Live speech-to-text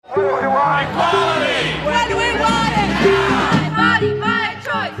Equality! When we want it! My body, my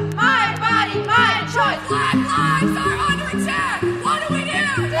choice! My body, my choice! Black lives are under attack! What do we do?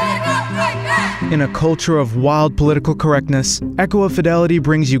 Stand up, fight back! In a culture of wild political correctness, Echo of Fidelity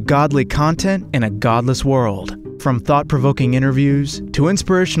brings you godly content in a godless world. From thought-provoking interviews to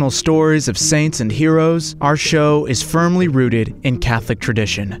inspirational stories of saints and heroes, our show is firmly rooted in Catholic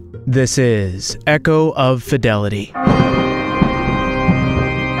tradition. This is Echo of Fidelity.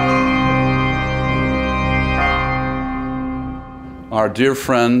 Our dear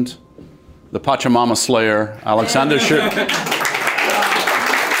friend, the Pachamama Slayer, Alexander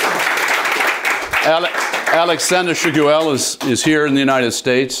Chiguel is here in the United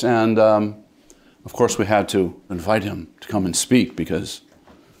States, and of course we had to invite him to come and speak because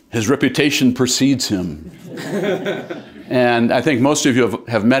his reputation precedes him. And I think most of you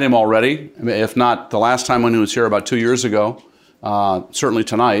have met him already, if not the last time when he was here about 2 years ago, certainly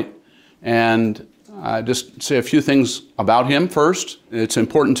tonight. And just say a few things about him first. It's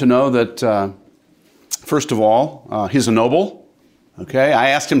important to know that, first of all, he's a noble. Okay, I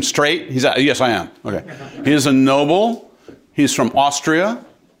asked him straight. Yes, I am. Okay, he is a noble. He's from Austria.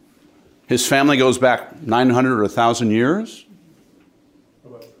 His family goes back 900 or 1,000 years.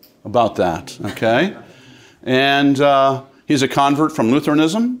 About that. Okay, and he's a convert from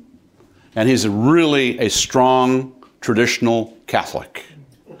Lutheranism, and he's really a strong traditional Catholic.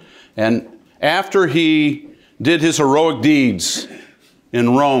 And after he did his heroic deeds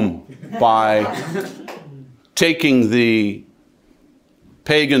in Rome by taking the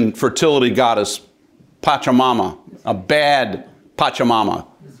pagan fertility goddess Pachamama, a bad Pachamama,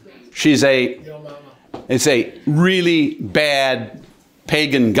 it's a really bad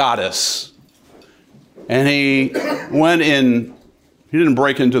pagan goddess. And he went in, he didn't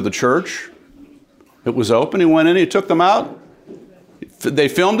break into the church. It was open, he went in, he took them out. They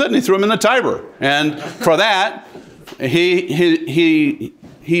filmed it and he threw him in the Tiber. And for that, he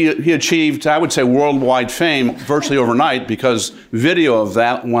achieved, I would say, worldwide fame virtually overnight because video of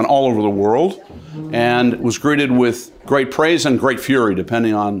that went all over the world and was greeted with great praise and great fury,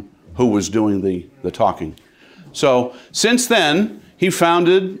 depending on who was doing the talking. So since then, he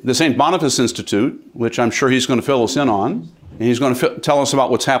founded the St. Boniface Institute, which I'm sure he's going to fill us in on. And he's going to tell us about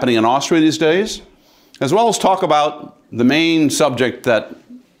what's happening in Austria these days, as well as talk about the main subject that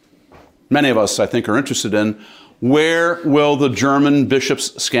many of us, I think, are interested in. Where will the German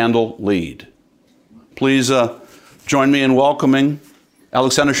bishops' scandal lead? Please join me in welcoming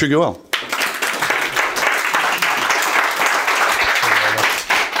Alexander Chiguel.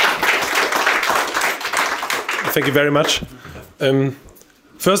 Thank you very much.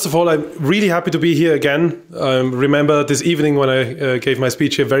 First of all, I'm really happy to be here again. Remember this evening when I gave my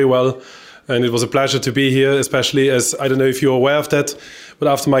speech here very well. And it was a pleasure to be here, especially as, I don't know if you're aware of that, but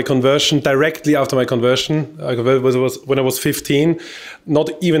after my conversion, directly after my conversion, when I was 15, not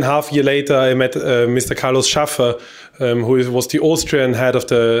even half a year later, I met Mr. Carlos Schaffer, who was the Austrian head of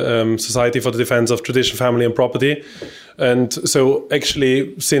the Society for the Defense of Tradition, Family and Property. And so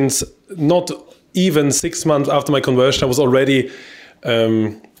actually, since not even 6 months after my conversion, I was already,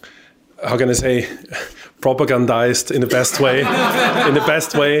 how can I say, propagandized in the best way,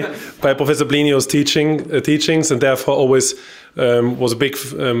 by Professor Blinio's teachings, and therefore always was a big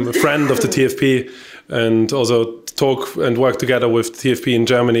friend of the TFP, and also talk and work together with TFP in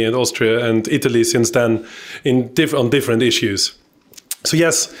Germany and Austria and Italy since then on different issues. So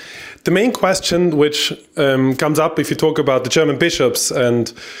yes, the main question which comes up if you talk about the German bishops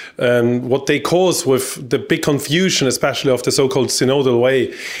and what they cause with the big confusion, especially of the so-called synodal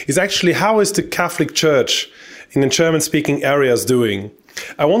way, is actually how is the Catholic Church in the German-speaking areas doing?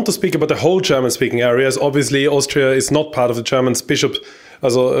 I want to speak about the whole German-speaking areas. Obviously, Austria is not part of the German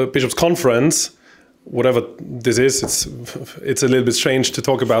bishops' conference. Whatever this is, it's a little bit strange to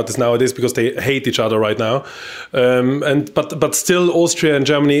talk about this nowadays because they hate each other right now. But still, Austria and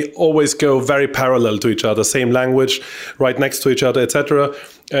Germany always go very parallel to each other, same language, right next to each other, etc.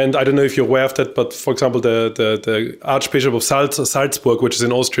 And I don't know if you're aware of that, but for example, the Archbishop of Salzburg, which is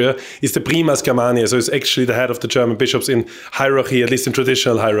in Austria, is the Primas Germaniae, so it's actually the head of the German bishops in hierarchy, at least in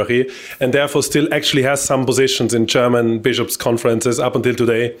traditional hierarchy, and therefore still actually has some positions in German bishops' conferences up until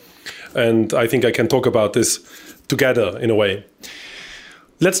today. And I think I can talk about this together in a way.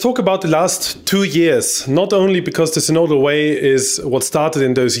 Let's talk about the last 2 years, not only because the synodal way is what started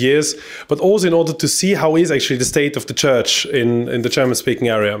in those years, but also in order to see how is actually the state of the church in the German-speaking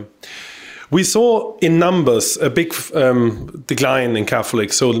area. We saw in numbers a big decline in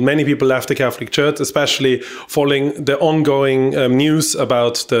Catholics. So many people left the Catholic Church, especially following the ongoing news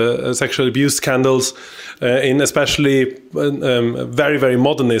about the sexual abuse scandals in especially very, very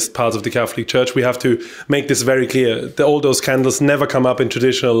modernist parts of the Catholic Church. We have to make this very clear. All those scandals never come up in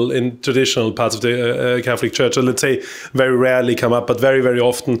traditional parts of the Catholic Church, or let's say very rarely come up, but very, very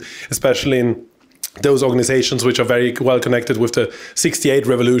often, especially in those organizations which are very well connected with the 68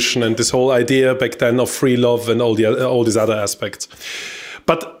 revolution and this whole idea back then of free love and all these other aspects.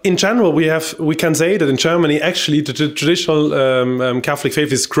 But in general, we can say that in Germany, actually, the traditional Catholic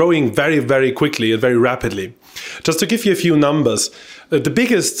faith is growing very, very quickly and very rapidly. Just to give you a few numbers, the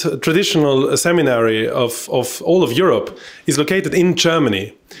biggest traditional seminary of all of Europe is located in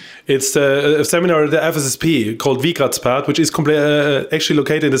Germany. It's a seminary at the FSSP called Wiegratsbad, which is actually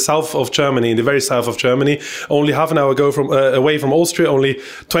located in the south of Germany, in the very south of Germany, only half an hour away from Austria, only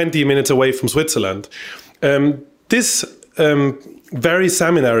 20 minutes away from Switzerland. This very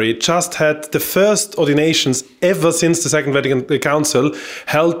seminary just had the first ordinations ever since the Second Vatican Council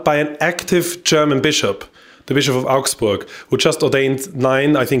held by an active German bishop, the Bishop of Augsburg, who just ordained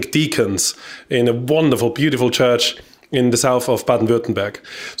 9, I think, deacons in a wonderful, beautiful church in the south of Baden-Württemberg.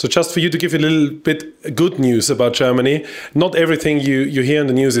 So just for you to give you a little bit good news about Germany, not everything you hear in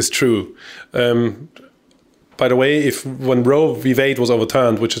the news is true. By the way, when Roe v. Wade was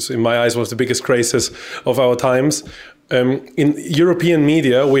overturned, which is in my eyes one of the biggest crises of our times, in European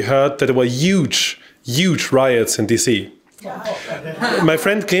media we heard that there were huge riots in DC. My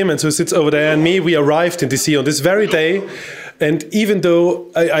friend Clemens, who sits over there, and me, we arrived in DC on this very day. And even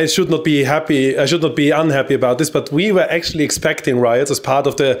though I should not be unhappy about this, but we were actually expecting riots as part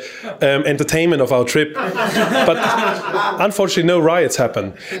of the entertainment of our trip. But unfortunately, no riots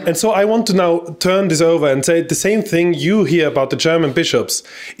happen. And so I want to now turn this over and say the same thing you hear about the German bishops.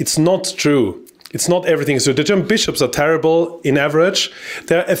 It's not true. It's not everything is true. The German bishops are terrible in average.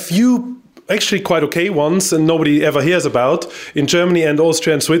 There are a few actually quite okay ones and nobody ever hears about in Germany and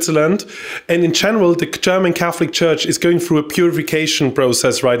Austria and Switzerland. And in general, the German Catholic Church is going through a purification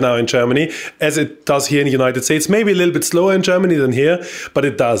process right now in Germany, as it does here in the United States. Maybe a little bit slower in Germany than here, but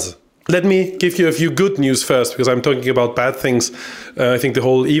it does. Let me give you a few good news first, because I'm talking about bad things, I think the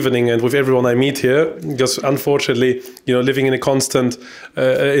whole evening and with everyone I meet here, because unfortunately, living in a constant,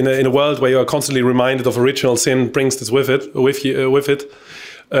 in a world where you are constantly reminded of original sin brings this with it.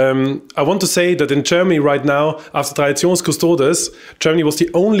 I want to say that in Germany right now, after Traditionscustodes, Germany was the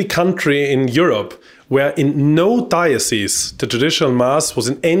only country in Europe where in no diocese the traditional mass was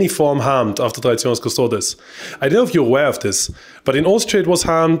in any form harmed after Traditionscustodes. I don't know if you're aware of this, but in Austria it was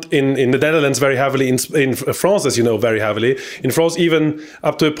harmed, in the Netherlands very heavily, in France, as you know, very heavily. In France, even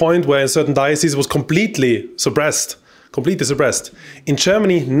up to a point where in certain dioceses was completely suppressed. In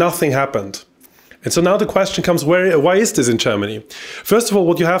Germany, nothing happened. And so now the question comes, why is this in Germany? First of all,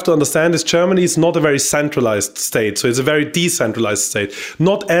 what you have to understand is Germany is not a very centralized state. So it's a very decentralized state.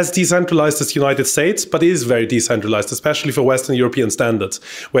 Not as decentralized as the United States, but it is very decentralized, especially for Western European standards,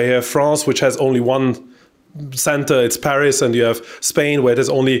 where you have France, which has only one center, it's Paris, and you have Spain, where there's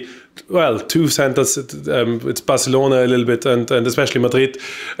only, two centers, it's Barcelona a little bit, and especially Madrid,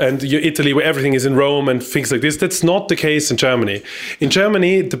 and Italy, where everything is in Rome and things like this. That's not the case in Germany. In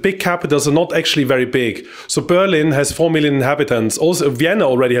Germany, the big capitals are not actually very big. So Berlin has 4 million inhabitants. Also, Vienna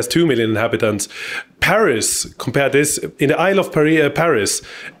already has 2 million inhabitants. Paris, compare this, in the Isle of Paris,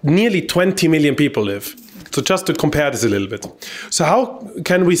 nearly 20 million people live. So just to compare this a little bit. So how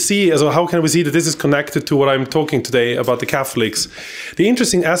can we see that this is connected to what I'm talking today about the Catholics? The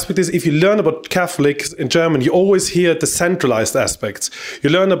interesting aspect is if you learn about Catholics in German, you always hear the centralized aspects.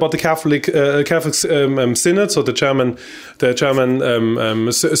 You learn about the Catholic synod, so the German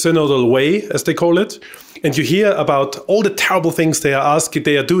synodal way, as they call it, and you hear about all the terrible things they are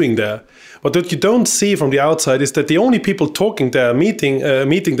doing there. But what you don't see from the outside is that the only people talking there, meeting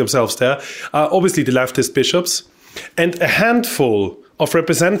themselves there, are obviously the leftist bishops and a handful of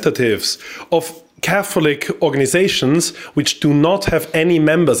representatives of Catholic organizations which do not have any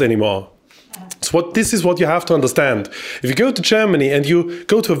members anymore. So this is what you have to understand. If you go to Germany and you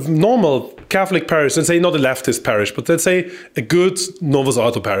go to a normal Catholic parish, and say not a leftist parish, but let's say a good Novus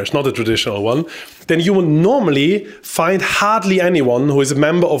Ordo parish, not a traditional one, then you will normally find hardly anyone who is a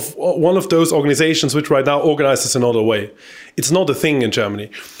member of one of those organizations which right now organizes another way. It's not a thing in Germany.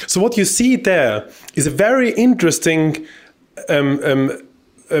 So what you see there is a very interesting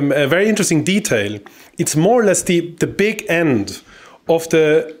detail. It's more or less the big end of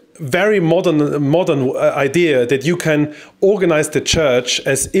the very modern idea that you can organize the church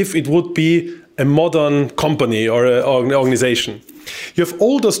as if it would be a modern company or an organization. you have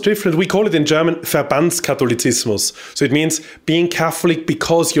all those different, we call it in German, Verbandskatholizismus. So it means being Catholic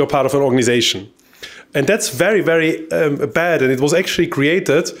because you're part of an organization. And that's very, very bad. And it was actually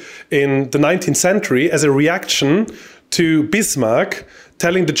created in the 19th century as a reaction to Bismarck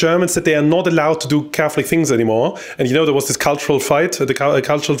telling the Germans that they are not allowed to do Catholic things anymore. And there was this cultural fight,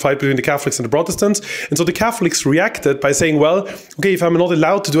 cultural fight between the Catholics and the Protestants. And so the Catholics reacted by saying, well, okay, if I'm not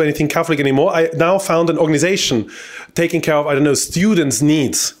allowed to do anything Catholic anymore, I now found an organization taking care of, students'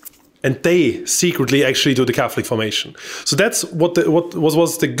 needs. And they secretly actually do the Catholic formation. So that's what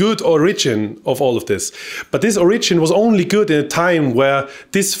was the good origin of all of this. But this origin was only good in a time where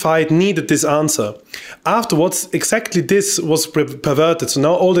this fight needed this answer. Afterwards, exactly this was perverted. So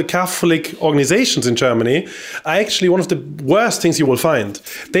now all the Catholic organizations in Germany are actually one of the worst things you will find.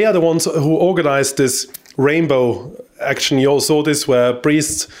 They are the ones who organized this rainbow action. You all saw this, where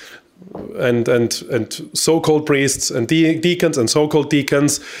priests and so-called priests and deacons and so-called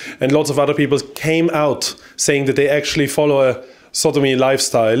deacons and lots of other people came out saying that they actually follow a sodomy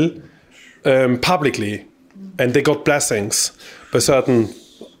lifestyle publicly, and they got blessings by certain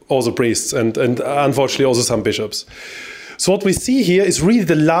also priests and unfortunately also some bishops. So what we see here is really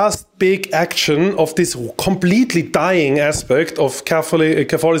the last big action of this completely dying aspect of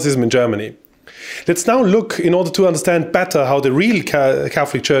Catholicism in Germany. Let's now look, in order to understand better how the real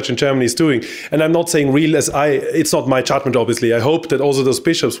Catholic Church in Germany is doing. And I'm not saying real as it's not my judgment, obviously. I hope that also those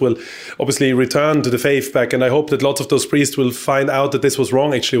bishops will obviously return to the faith back. And I hope that lots of those priests will find out that this was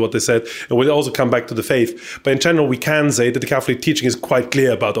wrong, actually, what they said, and will also come back to the faith. But in general, we can say that the Catholic teaching is quite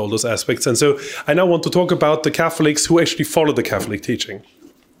clear about all those aspects. And so I now want to talk about the Catholics who actually follow the Catholic teaching.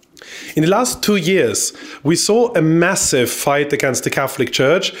 In the last 2 years, we saw a massive fight against the Catholic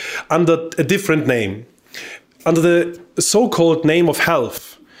Church under a different name. Under the so-called name of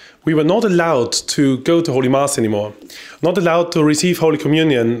health, we were not allowed to go to Holy Mass anymore, not allowed to receive Holy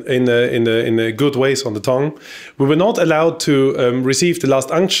Communion in a good ways on the tongue. We were not allowed to receive the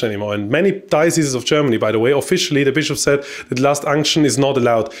last unction anymore. And many dioceses of Germany, by the way, officially the bishop said that the last unction is not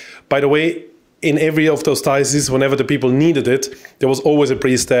allowed. By the way, in every of those dioceses, whenever the people needed it, there was always a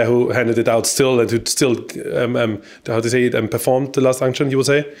priest there who handed it out still and who still, performed the last unction, you would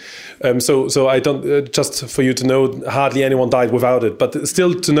say. So I don't, just for you to know, hardly anyone died without it, but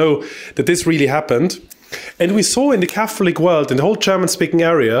still to know that this really happened. And we saw in the Catholic world, in the whole German-speaking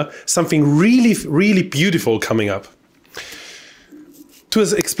area, something really, really beautiful coming up. To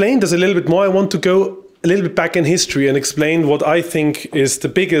explain this a little bit more, I want to go a little bit back in history and explain what I think is the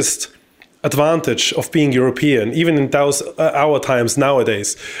biggest advantage of being European, even in our times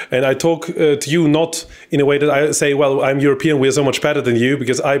nowadays. And I talk to you not in a way that I say, well, I'm European, we are so much better than you,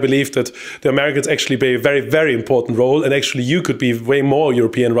 because I believe that the Americans actually play a very, very important role, and actually you could be way more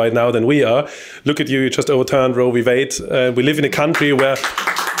European right now than we are. Look at you just overturned Roe v. Wade. We live in a country where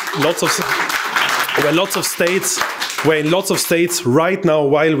in lots of states right now,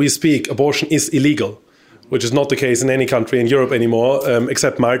 while we speak, abortion is illegal, which is not the case in any country in Europe anymore,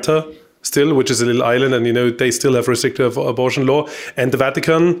 except Malta. Still, which is a little island, and they still have restrictive abortion law, and the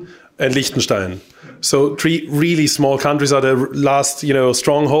Vatican and Liechtenstein. So 3 really small countries are the last,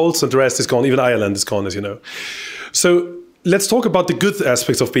 strongholds, and the rest is gone. Even Ireland is gone, as you know. So let's talk about the good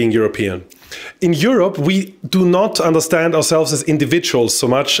aspects of being European. In Europe, we do not understand ourselves as individuals so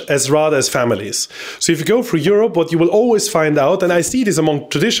much as rather as families. So if you go through Europe, what you will always find out, and I see this among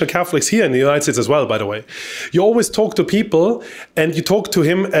traditional Catholics here in the United States as well, by the way, you always talk to people and you talk to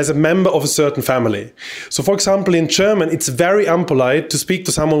him as a member of a certain family. So for example, in German, it's very impolite to speak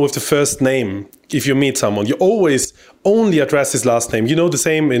to someone with the first name. If you meet someone, you always only address his last name. The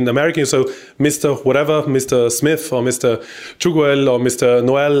same in American, so Mr. whatever, Mr. Smith or Mr. Chuguel or Mr.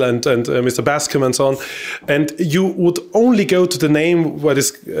 Noel and Mr. Bascom and so on. And you would only go to the name where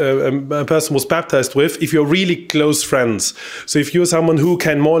this person was baptized with if you're really close friends. So if you're someone who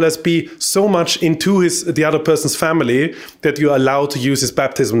can more or less be so much into the other person's family that you're allowed to use his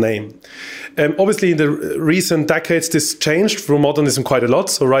baptism name. Obviously, in the recent decades, this changed through modernism quite a lot.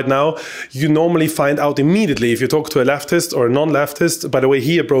 So right now, you normally find out immediately if you talk to a leftist or a non-leftist, by the way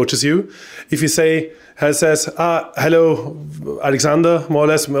he approaches you. If you says, hello, Alexander, more or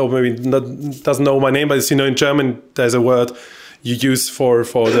less, or maybe doesn't know my name, but in German, there's a word you use for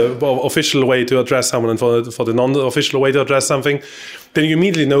the official way to address someone and for the non-official way to address something, then you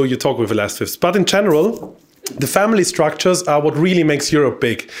immediately know you talk with a leftist. But in general, the family structures are what really makes Europe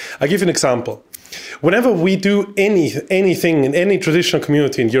big. I'll give you an example. Whenever we do anything in any traditional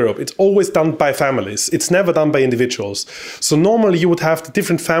community in Europe, it's always done by families. It's never done by individuals. So normally you would have the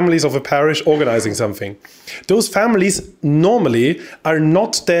different families of a parish organizing something. Those families normally are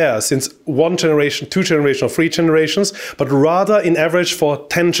not there since 1 generation, 2 generations, or 3 generations, but rather in average for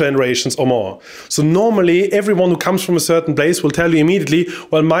 10 generations or more. So normally everyone who comes from a certain place will tell you immediately,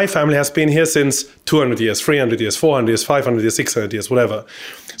 well, my family has been here since 200 years, 300 years, 400 years, 500 years, 600 years, whatever.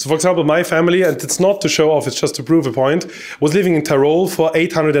 So for example, my family, and it's not to show off, it's just to prove a point, was living in Tyrol for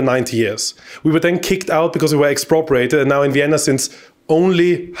 890 years. We were then kicked out because we were expropriated, and now in Vienna since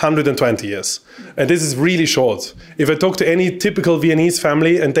only 120 years. And this is really short. If I talk to any typical Viennese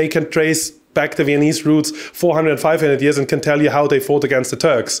family and they can trace back the Viennese roots 400 and 500 years and can tell you how they fought against the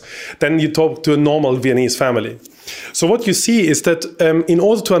Turks, then you talk to a normal Viennese family. So what you see is that in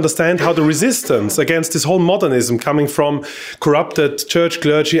order to understand how the resistance against this whole modernism coming from corrupted church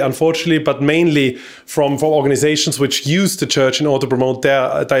clergy, unfortunately, but mainly from organizations which use the church in order to promote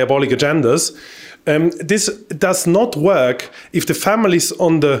their diabolic agendas, this does not work if the families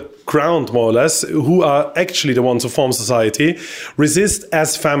on the ground, more or less, who are actually the ones who form society, resist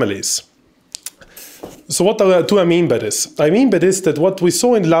as families. So what do I mean by this? I mean by this that what we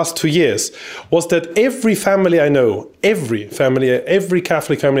saw in the last 2 years was that every family I know, every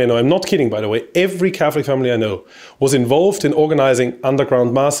Catholic family I know, I'm not kidding by the way, every Catholic family I know was involved in organizing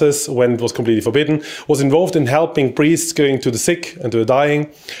underground masses when it was completely forbidden, was involved in helping priests going to the sick and to the dying,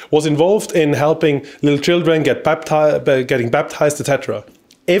 was involved in helping little children getting baptized, etc.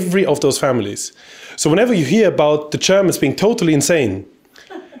 Every of those families. So whenever you hear about the Germans being totally insane,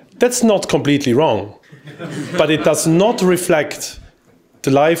 that's not completely wrong. But it does not reflect the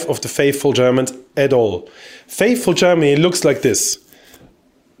life of the faithful Germans at all. Faithful Germany looks like this.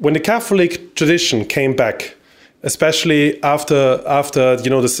 When the Catholic tradition came back, especially after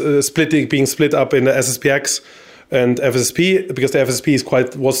the being split up in the SSPX and FSSP, because the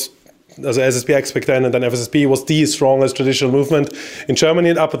FSSP was SSPX back then, and then FSSP was the strongest traditional movement in Germany,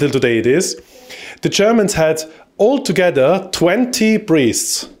 and up until today it is. The Germans had altogether 20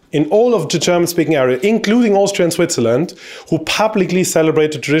 priests in all of the German-speaking area, including Austria and Switzerland, who publicly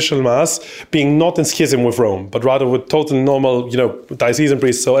celebrate the traditional Mass, being not in schism with Rome, but rather with totally normal, diocesan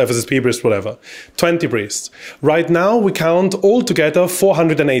priests, so FSSP priests, whatever. 20 priests. Right now, we count altogether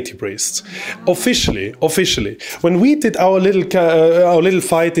 480 priests. Officially. When we did our little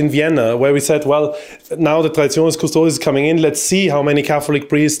fight in Vienna, where we said, well, now the Traditionis Custodes is coming in, let's see how many Catholic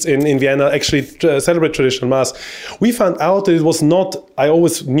priests in Vienna actually celebrate traditional Mass. We found out that it was not, I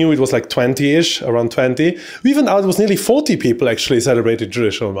always knew it was like 20-ish, around 20. We found out it was nearly 40 people actually celebrated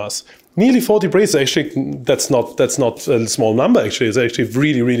traditional Mass. Nearly 40 priests, actually, that's not a small number, actually. It's actually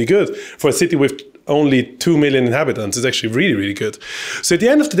really, really good. For a city with only 2 million inhabitants, it's actually really, really good. So at the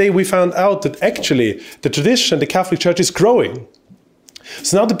end of the day, we found out that actually the tradition, the Catholic Church is growing.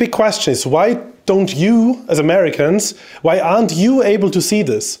 So now the big question is, why don't you, as Americans, why aren't you able to see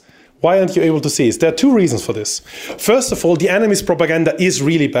this? Why aren't you able to see it? There are 2 reasons for this. First of all, the enemy's propaganda is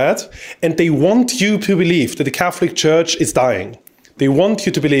really bad, and they want you to believe that the Catholic Church is dying. They want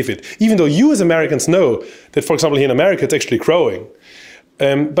you to believe it, even though you as Americans know that, for example, here in America, it's actually growing.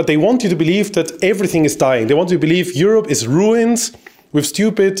 But they want you to believe that everything is dying. They want you to believe Europe is ruins with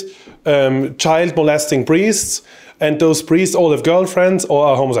stupid child molesting priests, and those priests all have girlfriends or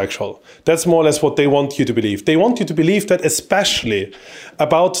are homosexual. That's more or less what they want you to believe. They want you to believe that especially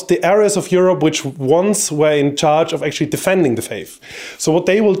about the areas of Europe which once were in charge of actually defending the faith. So what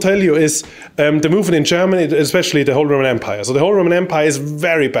they will tell you is the movement in Germany, especially the Holy Roman Empire. So the Holy Roman Empire is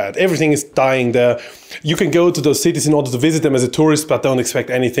very bad. Everything is dying there. You can go to those cities in order to visit them as a tourist, but don't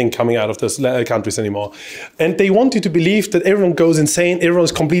expect anything coming out of those countries anymore. And they want you to believe that everyone goes insane, everyone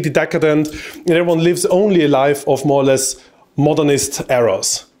is completely decadent, and everyone lives only a life of more or less modernist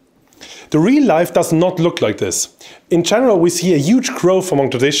errors. The real life does not look like this. In general, we see a huge growth among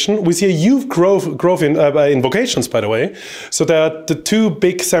tradition. We see a huge growth in vocations, by the way. So there are the 2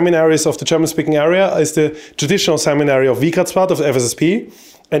 big seminaries of the German-speaking area. Is the traditional seminary of Wiegratzbad of the FSSP,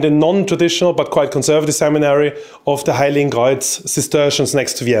 and a non-traditional but quite conservative seminary of the Heiligenkreuz Cistercians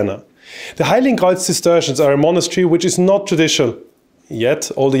next to Vienna. The Heiligenkreuz Cistercians are a monastery which is not traditional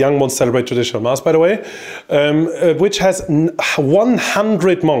yet. All the young ones celebrate traditional Mass, by the way, which has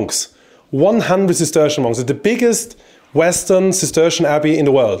 100 monks. 100 Cistercian monks. It's the biggest Western Cistercian abbey in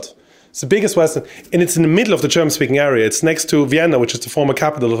the world. It's the biggest Western, and it's in the middle of the German-speaking area. It's next to Vienna, which is the former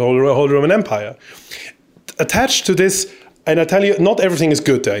capital of the Holy Roman Empire. Attached to this And I tell you, not everything is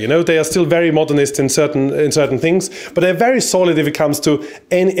good there. You know, they are still very modernist in certain things, but they're very solid if it comes to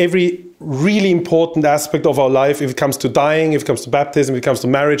every really important aspect of our life. If it comes to dying, if it comes to baptism, if it comes to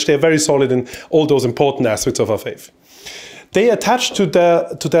marriage, they're very solid in all those important aspects of our faith. They attach to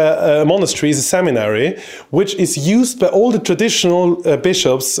their monastery is a seminary, which is used by all the traditional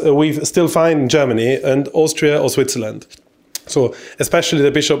bishops we still find in Germany and Austria or Switzerland. So especially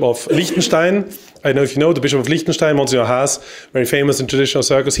the Bishop of Liechtenstein, I don't know if you know, the Bishop of Liechtenstein, Monsignor Haas, very famous in traditional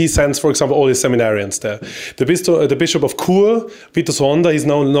circles, he sends, for example, all his seminarians there. The Bishop of Chur, Peter Sonda, he's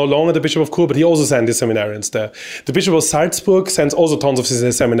no longer the Bishop of Chur, but he also sends his seminarians there. The Bishop of Salzburg sends also tons of his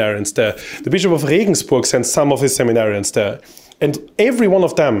seminarians there. The Bishop of Regensburg sends some of his seminarians there. And every one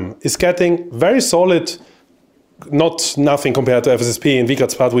of them is getting very solid, nothing compared to FSSP in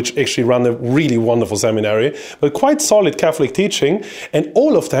Wiegertsbad, which actually run a really wonderful seminary, but quite solid Catholic teaching, and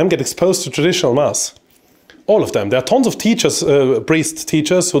all of them get exposed to traditional Mass. All of them. There are tons of teachers, priest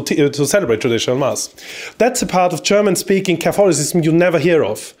teachers, who celebrate traditional Mass. That's a part of German-speaking Catholicism you never hear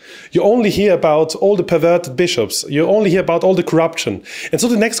of. You only hear about all the perverted bishops. You only hear about all the corruption. And so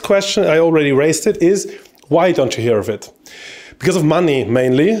the next question, I already raised it, is why don't you hear of it? Because of money,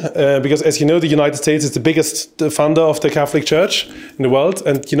 mainly. Because, as you know, the United States is the biggest funder of the Catholic Church in the world.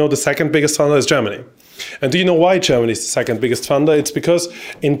 And, you know, the second biggest funder is Germany. And do you know why Germany is the second biggest funder? It's because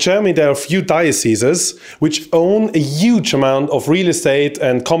in Germany there are a few dioceses which own a huge amount of real estate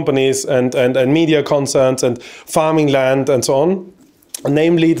and companies and media concerns and farming land and so on.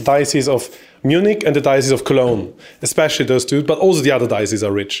 Namely, the Diocese of Munich and the Diocese of Cologne, especially those two, but also the other dioceses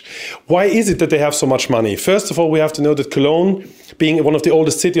are rich. Why is it that they have so much money? First of all, we have to know that Cologne, being one of the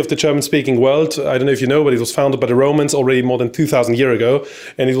oldest cities of the German-speaking world, I don't know if you know, but it was founded by the Romans already more than 2,000 years ago,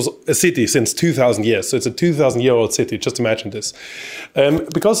 and it was a city since 2,000 years. So it's a 2,000-year-old city, just imagine this.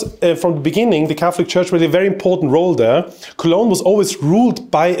 Because from the beginning, the Catholic Church played a very important role there. Cologne was always ruled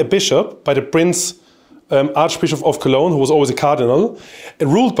by a bishop, by the Prince Archbishop of Cologne, who was always a cardinal,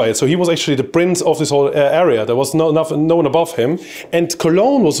 ruled by it. So he was actually the prince of this whole area. There was no one above him. And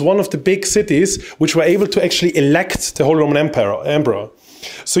Cologne was one of the big cities which were able to actually elect the Holy Roman Emperor.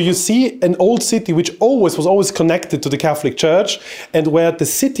 So you see an old city which was always connected to the Catholic Church, and where the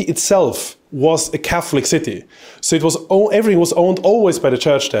city itself was a Catholic city. So everything was owned always by the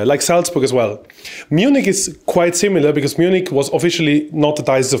church there, like Salzburg as well. Munich is quite similar because Munich was officially not the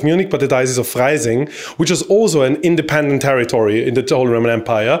Diocese of Munich, but the Diocese of Freising, which is also an independent territory in the Holy Roman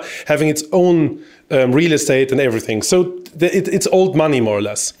Empire, having its own real estate and everything. So it's old money, more or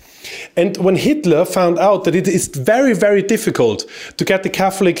less. And when Hitler found out that it is very, very difficult to get the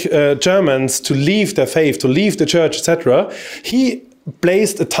Catholic Germans to leave their faith, to leave the church, etc., he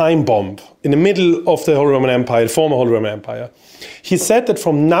placed a time bomb in the middle of the Holy Roman Empire, the former Holy Roman Empire. He said that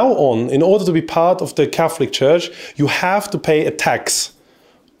from now on, in order to be part of the Catholic Church, you have to pay a tax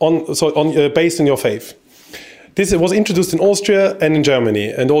based on your faith. This was introduced in Austria and in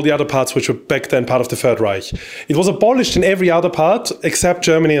Germany and all the other parts which were back then part of the Third Reich. It was abolished in every other part except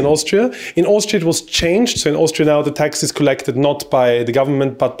Germany and Austria. In Austria it was changed. So in Austria now the tax is collected not by the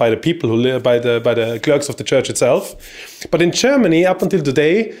government but by the people who live, by the clerks of the church itself. But in Germany, up until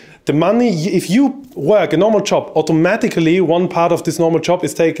today, the money, if you work a normal job, automatically one part of this normal job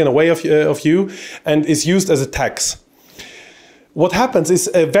is taken away of you and is used as a tax. What happens is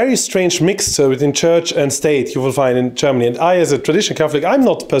a very strange mixture between church and state you will find in Germany. And I, as a traditional Catholic, I'm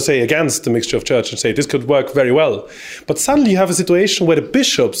not per se against the mixture of church and state. This could work very well. But suddenly you have a situation where the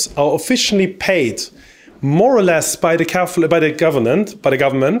bishops are officially paid more or less by the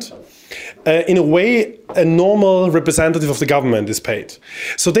government, in a way a normal representative of the government is paid.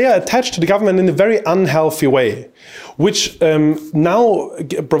 So they are attached to the government in a very unhealthy way, which now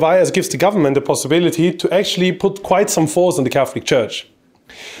gives the government the possibility to actually put quite some force on the Catholic Church.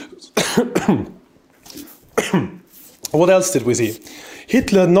 What else did we see?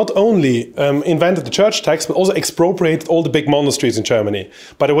 Hitler not only invented the church tax, but also expropriated all the big monasteries in Germany.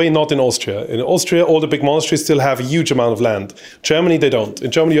 By the way, not in Austria. In Austria, all the big monasteries still have a huge amount of land. Germany, they don't. In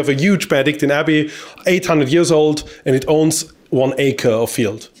Germany, you have a huge Benedictine Abbey, 800 years old, and it owns 1 acre of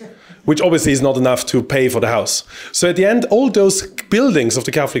field, which obviously is not enough to pay for the house. So at the end, all those buildings of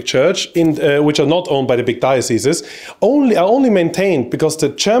the Catholic Church, which are not owned by the big dioceses, are only maintained because the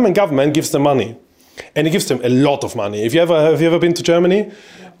German government gives them money. And it gives them a lot of money. Have you ever been to Germany?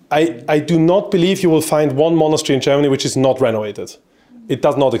 I do not believe you will find one monastery in Germany which is not renovated. It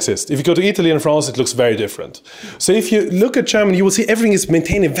does not exist. If you go to Italy and France, it looks very different. So if you look at Germany, you will see everything is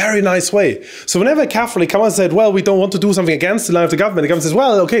maintained in a very nice way. So whenever a Catholic comes and said, well, we don't want to do something against the line of the government, the government says,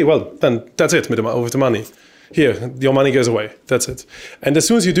 well, okay, well, then that's it with the money. Here, your money goes away. That's it. And as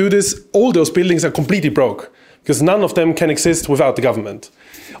soon as you do this, all those buildings are completely broke because none of them can exist without the government.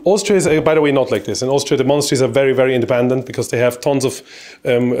 Austria is, by the way, not like this. In Austria, the monasteries are very, very independent because they have tons of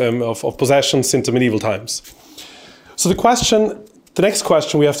possessions since the medieval times. So the next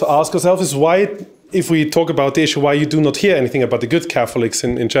question we have to ask ourselves is why, if we talk about the issue why you do not hear anything about the good Catholics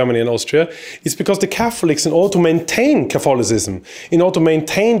in Germany and Austria, it's because the Catholics, in order to maintain Catholicism, in order to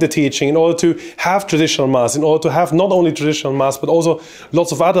maintain the teaching, in order to have traditional Mass, in order to have not only traditional Mass, but also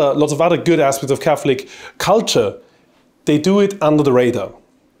lots of other good aspects of Catholic culture, they do it under the radar.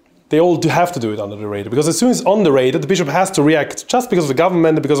 They all do have to do it under the radar, because as soon as it's on the radar, the bishop has to react, just because of the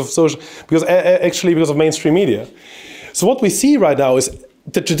government, because of mainstream media. So what we see right now is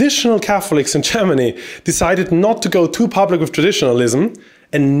the traditional Catholics in Germany decided not to go too public with traditionalism,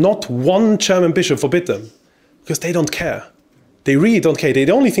 and not one German bishop forbid them, because they don't care. They really don't care. They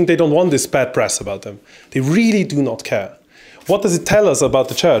only think they don't want this bad press about them. They really do not care. What does it tell us about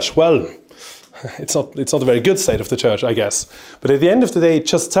the church? Well, it's not a very good state of the church, I guess. But at the end of the day, it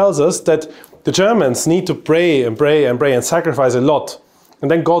just tells us that the Germans need to pray and pray and pray and sacrifice a lot. And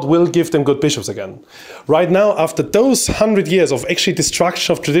then God will give them good bishops again. Right now, after those 100 years of actually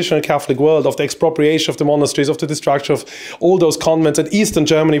destruction of traditional Catholic world, of the expropriation of the monasteries, of the destruction of all those convents, and Eastern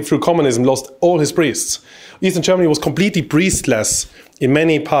Germany through communism lost all his priests. Eastern Germany was completely priestless in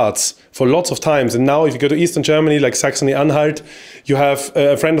many parts for lots of times. And now if you go to Eastern Germany, like Saxony-Anhalt, you have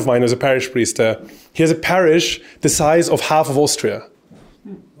a friend of mine who's a parish priest there. He has a parish the size of half of Austria.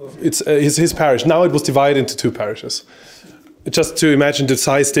 It's his parish. Now it was divided into 2 parishes. Just to imagine the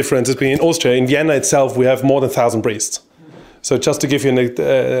size difference between Austria. In Vienna itself, we have more than 1,000 priests. So just to give you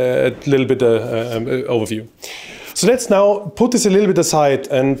a little bit overview. So let's now put this a little bit aside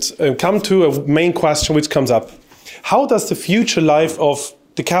and come to a main question which comes up. How does the future life of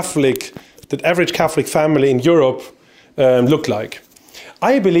the average Catholic family in Europe look like?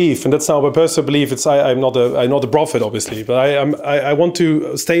 I believe, and that's now my personal belief, I'm not a prophet, obviously, but I want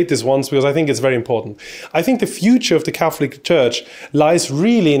to state this once because I think it's very important. I think the future of the Catholic Church lies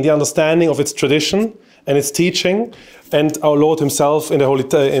really in the understanding of its tradition and its teaching, and our Lord Himself in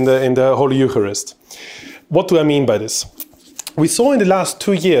the Holy Eucharist. What do I mean by this? We saw in the last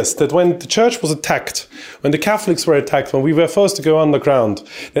 2 years that when the Church was attacked, when the Catholics were attacked, when we were forced to go underground,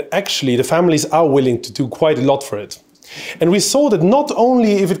 that actually the families are willing to do quite a lot for it. And we saw that not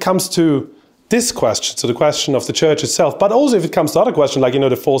only if it comes to this question, so the question of the church itself, but also if it comes to other questions like,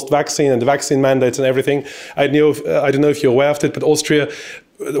 the forced vaccine and the vaccine mandates and everything. I don't know if you're aware of it, but Austria,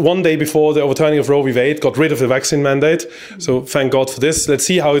 one day before the overturning of Roe v. Wade, got rid of the vaccine mandate. So thank God for this. Let's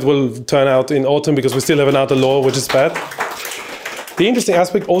see how it will turn out in autumn, because we still have another law, which is bad. The interesting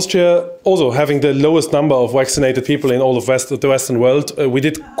aspect, Austria also having the lowest number of vaccinated people in all of the Western world, we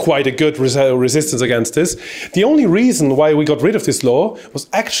did quite a good resistance against this. The only reason why we got rid of this law was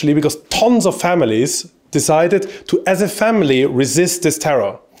actually because tons of families decided to, as a family, resist this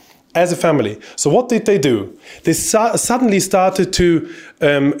terror. As a family. So what did they do? They suddenly started to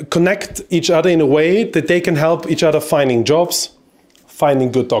connect each other in a way that they can help each other finding jobs,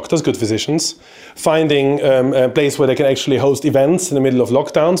 finding good doctors, good physicians, finding a place where they can actually host events in the middle of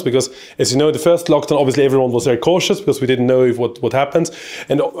lockdowns, because as you know, the first lockdown, obviously everyone was very cautious because we didn't know what happens.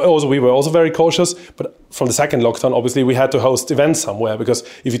 And also we were also very cautious, but from the second lockdown, obviously we had to host events somewhere, because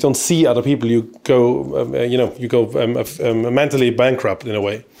if you don't see other people, you go mentally bankrupt in a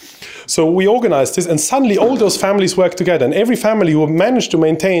way. So we organized this, and suddenly all those families worked together, and every family who managed to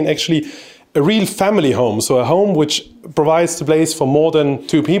maintain actually a real family home, so a home which provides the place for more than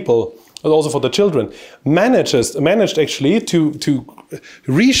 2 people, and also for the children, managed actually to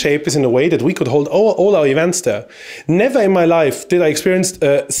reshape this in a way that we could hold all our events there. Never in my life did I experience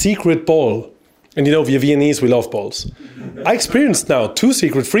a secret ball. And we Viennese, we love balls. I experienced now 3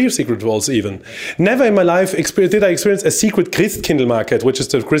 secret balls even. Never in my life did I experience a secret Christkindlmarket, which is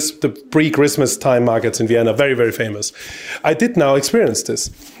the pre-Christmas time markets in Vienna, very, very famous. I did now experience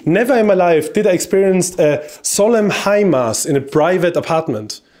this. Never in my life did I experience a solemn high mass in a private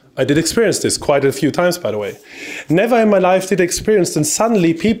apartment. I did experience this quite a few times, by the way. Never in my life did I experience that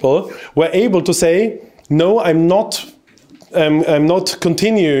suddenly people were able to say, no, I'm not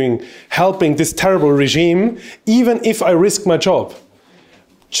continuing helping this terrible regime, even if I risk my job.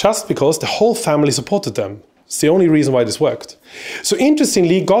 Just because the whole family supported them. It's the only reason why this worked. So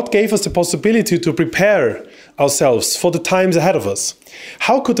interestingly, God gave us the possibility to prepare ourselves for the times ahead of us.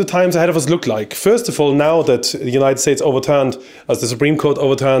 How could the times ahead of us look like? First of all, now that the United States as the Supreme Court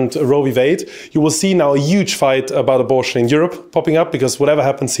overturned Roe v. Wade, you will see now a huge fight about abortion in Europe popping up, because whatever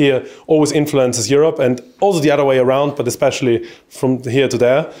happens here always influences Europe, and also the other way around, but especially from here to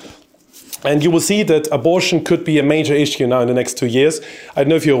there. And you will see that abortion could be a major issue now in the next 2 years. I don't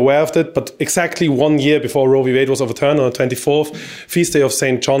know if you're aware of that, but exactly 1 year before Roe v. Wade was overturned on the 24th, feast day of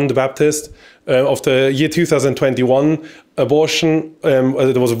St. John the Baptist, of the year 2021, abortion,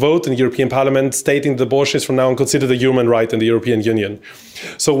 there was a vote in the European Parliament stating that abortion is from now on considered a human right in the European Union.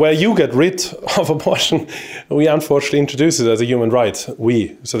 So where you get rid of abortion, we unfortunately introduce it as a human right,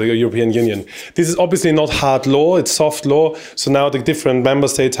 so the European Union. This is obviously not hard law, it's soft law, so now the different member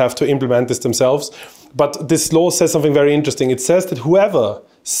states have to implement this themselves. But this law says something very interesting. It says that whoever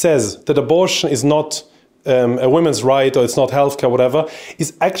says that abortion is not a women's right or it's not healthcare, whatever,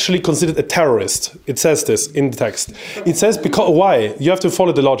 is actually considered a terrorist. It says this in the text. It says, because why? You have to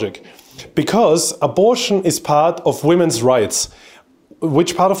follow the logic. Because abortion is part of women's rights.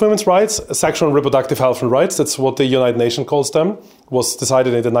 Which part of women's rights? Sexual and reproductive health and rights. That's what the United Nations calls them. Was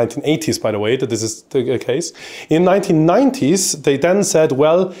decided in the 1980s, by the way, that this is the case. In the 1990s, they then said,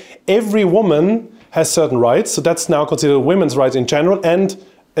 well, every woman has certain rights. So that's now considered women's rights in general. And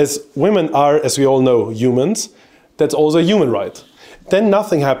as women are, as we all know, humans, that's also a human right. Then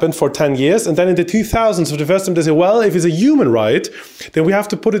nothing happened for 10 years. And then in the 2000s, for the first time, they said, well, if it's a human right, then we have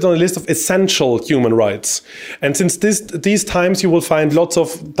to put it on a list of essential human rights. And since these times, you will find lots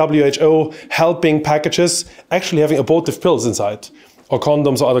of WHO helping packages actually having abortive pills inside, or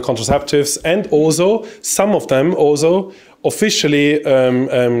condoms or other contraceptives. And also, some of them also officially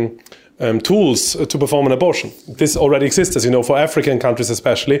tools to perform an abortion. This already exists, as you know, for African countries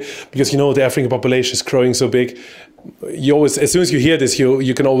especially, because, you know, the African population is growing so big. You always, as soon as you hear this,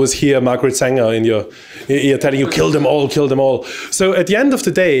 you can always hear Margaret Sanger in your ear telling you, kill them all, kill them all. So at the end of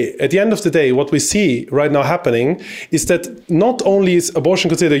the day, what we see right now happening is that not only is abortion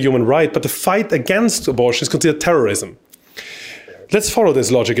considered a human right, but the fight against abortion is considered terrorism. Let's follow this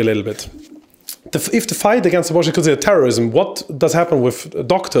logic a little bit. If the fight against abortion is considered terrorism, what does happen with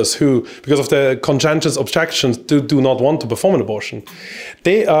doctors who, because of their conscientious objections, do not want to perform an abortion?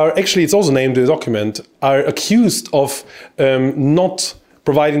 They are, actually, it's also named in the document, are accused of not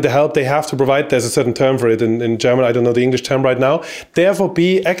providing the help they have to provide. There's a certain term for it in German, I don't know the English term right now. Therefore,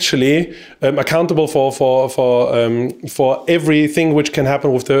 be actually accountable for everything which can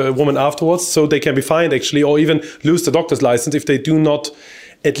happen with the woman afterwards. So they can be fined, actually, or even lose the doctor's license if they do not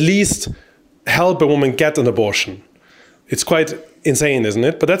at least help a woman get an abortion. It's quite insane, isn't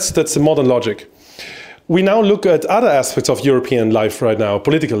it? But that's the modern logic. We now look at other aspects of European life right now,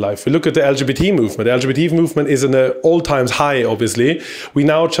 political life. We look at the LGBT movement. The LGBT movement is in an all-time high, obviously. We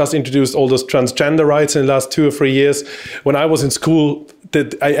now just introduced all those transgender rights in the last 2 or 3 years. When I was in school,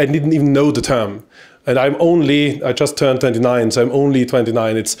 I didn't even know the term. And I just turned 29, so I'm only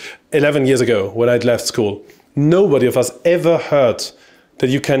 29. It's 11 years ago when I'd left school. Nobody of us ever heard that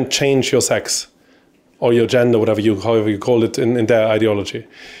you can change your sex or your gender, however you call it in their ideology.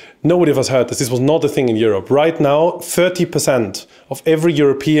 Nobody of us heard this. This was not a thing in Europe. Right now, 30% of every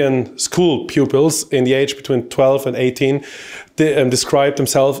European school pupils in the age between 12 and 18 describe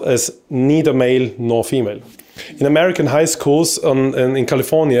themselves as neither male nor female. In American high schools in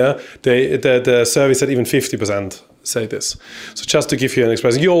California, the survey said even 50% say this. So just to give you an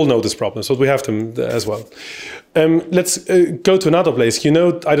expression, you all know this problem, so we have them as well. Let's go to another place. You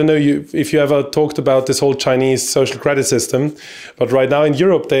know, I don't know if you ever talked about this whole Chinese social credit system, but right now in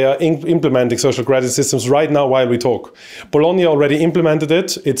Europe, they are implementing social credit systems right now while we talk. Bologna already implemented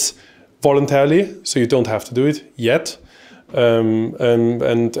it. It's voluntarily, so you don't have to do it yet. And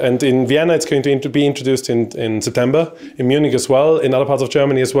in Vienna, it's going to be introduced in September, in Munich as well, in other parts of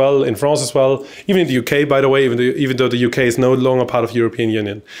Germany as well, in France as well, even in the UK, by the way, even though the UK is no longer part of the European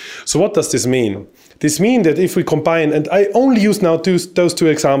Union. So what does this mean? This means that if we combine, and I only use now those two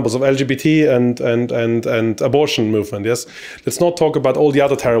examples of LGBT and abortion movement, yes? Let's not talk about all the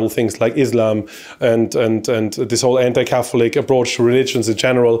other terrible things like Islam and this whole anti-Catholic approach to religions in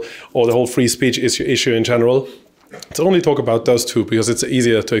general, or the whole free speech issue in general. Let's only talk about those two because it's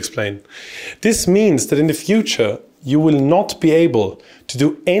easier to explain. This means that in the future, you will not be able to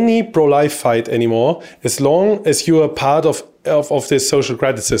do any pro-life fight anymore as long as you are part of this social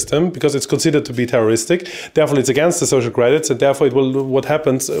credit system, because it's considered to be terroristic. Therefore, it's against the social credits, and therefore what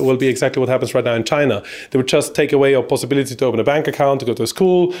happens will be exactly what happens right now in China. They would just take away your possibility to open a bank account, to go to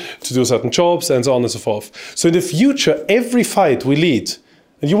school, to do certain jobs, and so on and so forth. So in the future, every fight we lead,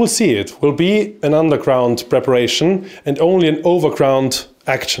 and you will see it, will be an underground preparation and only an overground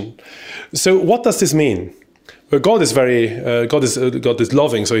action. So what does this mean? Well, God is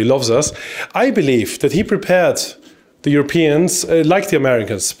loving, so he loves us. I believe that he prepared the Europeans, like the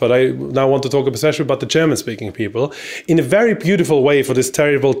Americans, but I now want to talk especially about the German-speaking people, in a very beautiful way for these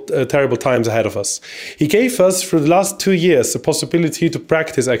terrible times ahead of us. He gave us, for the last 2 years, the possibility to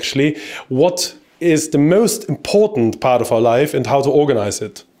practice actually what is the most important part of our life and how to organize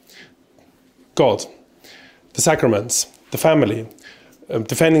it. God, the sacraments, the family,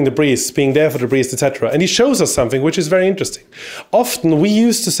 defending the priests, being there for the priests, etc. And he shows us something which is very interesting. Often we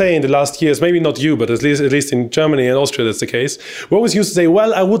used to say in the last years, maybe not you, but at least in Germany and Austria that's the case, we always used to say,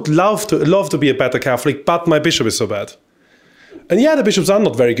 well, I would love to be a better Catholic, but my bishop is so bad. And yeah, the bishops are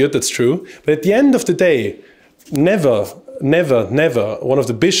not very good, that's true. But at the end of the day, never one of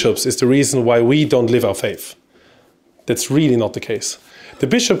the bishops is the reason why we don't live our faith. That's really not the case. The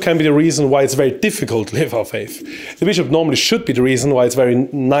bishop can be the reason why it's very difficult to live our faith. The bishop normally should be the reason why it's very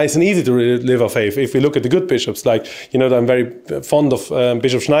nice and easy to live our faith. If we look at the good bishops, like, I'm very fond of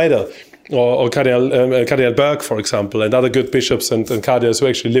Bishop Schneider or Cardinal Berg, for example, and other good bishops and cardinals who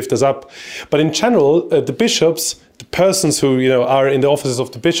actually lift us up. But in general, the bishops, the persons who are in the offices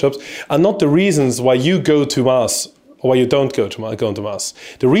of the bishops, are not the reasons why you go to Mass or why you don't go to Mass.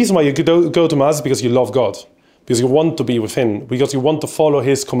 The reason why you go to Mass is because you love God. Because you want to be with him, because you want to follow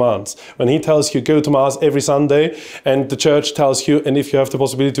his commands. When he tells you go to Mass every Sunday, and the church tells you, and if you have the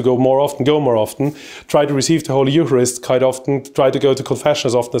possibility to go more often, try to receive the Holy Eucharist quite often, try to go to confession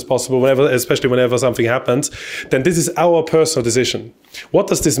as often as possible, especially whenever something happens, then this is our personal decision. What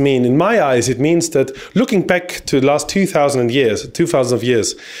does this mean? In my eyes, it means that looking back to the last 2,000 of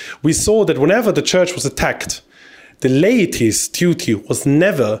years, we saw that whenever the church was attacked, the laity's duty was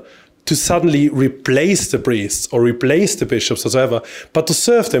never to suddenly replace the priests or replace the bishops whatsoever, but to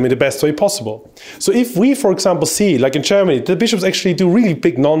serve them in the best way possible. So if we, for example, see, like in Germany, the bishops actually do really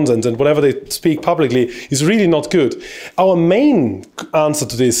big nonsense and whatever they speak publicly is really not good, our main answer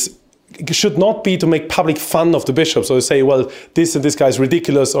to this should not be to make public fun of the bishops or say, well, this and this guy is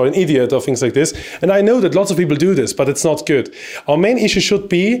ridiculous or an idiot or things like this. And I know that lots of people do this, but it's not good. Our main issue should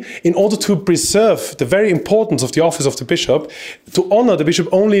be, in order to preserve the very importance of the office of the bishop, to honor the bishop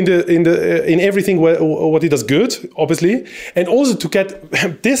only in everything what he does good, obviously, and also to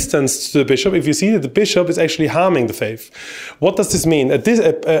get distance to the bishop if you see that the bishop is actually harming the faith. What does this mean? A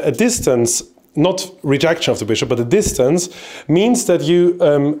distance, not rejection of the bishop, but a distance, means that you,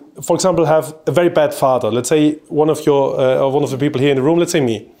 for example, have a very bad father. Let's say one of the people here in the room, let's say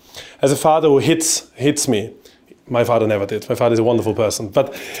me, as a father who hits me. My father never did. My father is a wonderful person.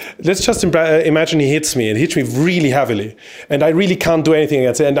 But let's just imagine he hits me, and he hits me really heavily. And I really can't do anything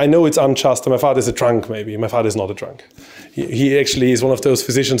against it. And I know it's unjust. And my father is a drunk, maybe. My father is not a drunk. He actually is one of those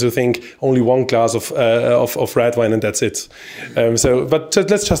physicians who think only one glass of red wine and that's it. But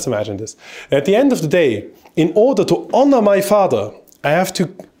let's just imagine this. At the end of the day, in order to honor my father, I have to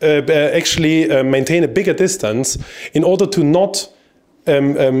actually maintain a bigger distance in order to not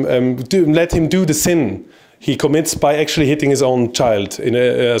let him do the sin he commits by actually hitting his own child,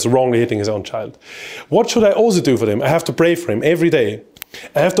 as wrongly hitting his own child. What should I also do for him? I have to pray for him every day.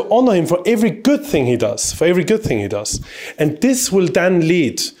 I have to honor him for every good thing he does, And this will then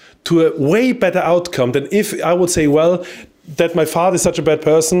lead to a way better outcome than if I would say, well, that my father is such a bad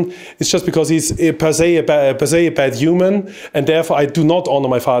person, it's just because he's per se a bad human, and therefore I do not honor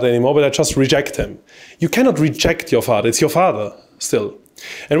my father anymore, but I just reject him. You cannot reject your father, it's your father still.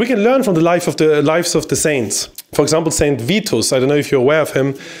 And we can learn from the lives of the saints. For example, Saint Vitus, I don't know if you're aware of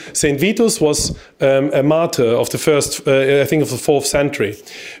him. Saint Vitus was a martyr of the first, I think of the 4th century,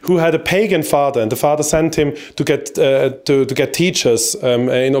 who had a pagan father, and the father sent him to get teachers,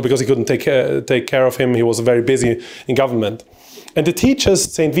 because he couldn't take care of him. He was very busy in government. And the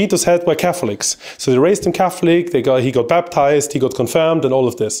teachers Saint Vitus had were Catholics. So they raised him Catholic, he got baptized, he got confirmed, and all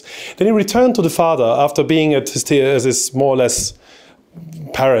of this. Then he returned to the father after being at his more or less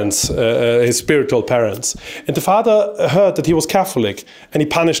parents, his spiritual parents. And the father heard that he was Catholic, and he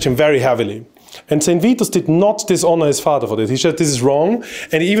punished him very heavily. And St. Vitus did not dishonor his father for this. He said, this is wrong.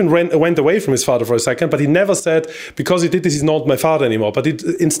 And he even went away from his father for a second, but he never said, because he did this, he's not my father anymore. But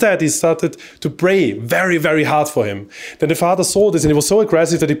instead, he started to pray very, very hard for him. Then the father saw this, and he was so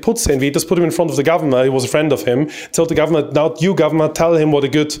aggressive that he put St. Vitus, put him in front of the governor. He was a friend of him. Told the governor, now you, governor, tell him what a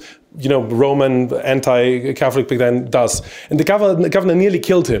good Roman anti-Catholic then does. And the governor nearly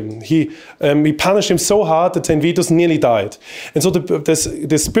killed him. He punished him so hard that St. Vitus nearly died. And so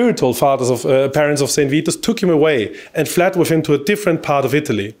the spiritual fathers parents of St. Vitus took him away and fled with him to a different part of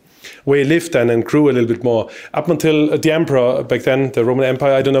Italy. where he lived then and grew a little bit more. Up until the emperor back then, the Roman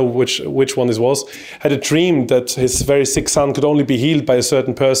Empire, I don't know which one this was, had a dream that his very sick son could only be healed by a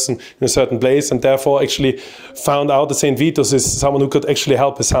certain person in a certain place, and therefore actually found out that St. Vitus is someone who could actually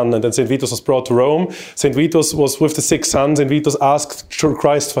help his son. And then St. Vitus was brought to Rome. St. Vitus was with the sick son. St. Vitus asked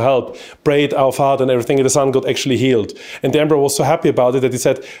Christ for help, prayed Our Father and everything, and the son got actually healed. And the emperor was so happy about it that he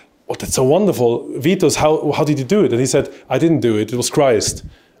said, "Oh, that's so wonderful. Vitus, how did you do it?" And he said, "I didn't do it. It was Christ."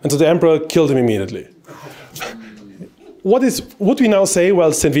 And so the emperor killed him immediately. Would we now say,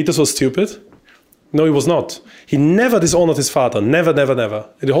 well, St. Vitus was stupid? No, he was not. He never dishonored his father. Never, never, never.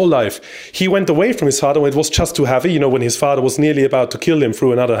 In the whole life. He went away from his father when it was just too heavy. When his father was nearly about to kill him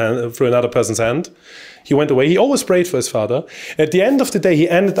through another person's hand. He went away. He always prayed for his father. At the end of the day, he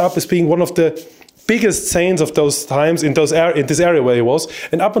ended up as being one of the biggest saints of those times in this area where he was.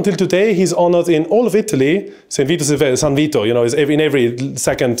 And up until today, he's honored in all of Italy. St. Vitus is San Vito. In every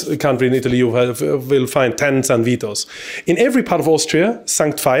second country in Italy, you will find 10 San Vitos. In every part of Austria,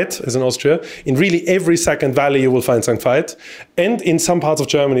 Sankt Veit is in Austria. In really every second valley, you will find Sankt Veit. And in some parts of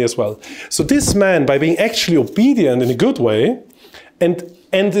Germany as well. So this man, by being actually obedient in a good way, and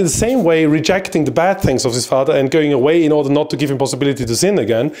in the same way rejecting the bad things of his father and going away in order not to give him possibility to sin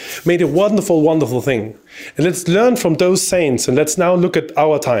again, made a wonderful, wonderful thing. And let's learn from those saints, and let's now look at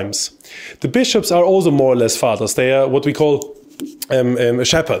our times. The bishops are also more or less fathers. They are what we call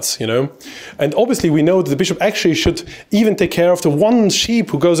shepherds, And obviously we know that the bishop actually should even take care of the one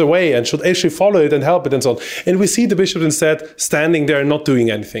sheep who goes away and should actually follow it and help it and so on. And we see the bishop instead standing there and not doing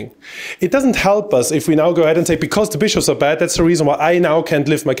anything. It doesn't help us if we now go ahead and say, because the bishops are bad, that's the reason why I now can't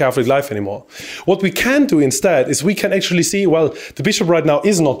live my Catholic life anymore. What we can do instead is we can actually see, well, the bishop right now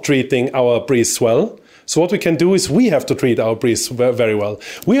is not treating our priests well. So what we can do is we have to treat our priests very well.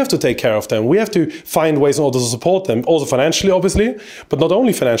 We have to take care of them. We have to find ways in order to support them, also financially, obviously, but not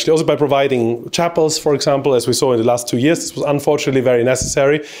only financially, also by providing chapels, for example, as we saw in the last 2 years. This was unfortunately very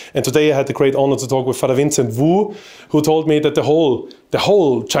necessary. And today I had the great honor to talk with Father Vincent Wu, who told me that the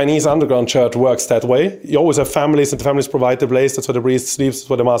whole Chinese underground church works that way. You always have families, and the families provide the place. That's where the priest sleeps, that's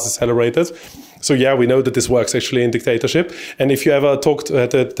where the mass is celebrated. So yeah, we know that this works actually in dictatorship. And if you ever had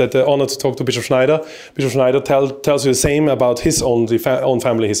the honor to talk to Bishop Schneider, Bishop Schneider tells you the same about his own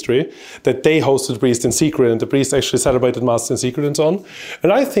family history, that they hosted the priest in secret and the priest actually celebrated mass in secret and so on.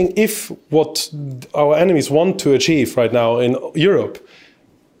 And I think if what our enemies want to achieve right now in Europe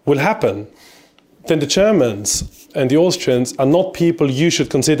will happen, then the Germans and the Austrians are not people you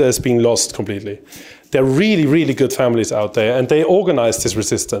should consider as being lost completely. They're really, really good families out there, and they organize this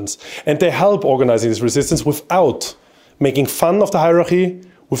resistance. And they help organizing this resistance without making fun of the hierarchy,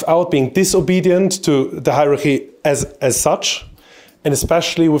 without being disobedient to the hierarchy as such, and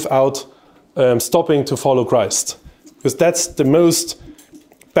especially without stopping to follow Christ. Because that's the most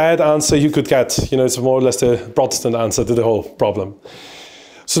bad answer you could get. It's more or less the Protestant answer to the whole problem.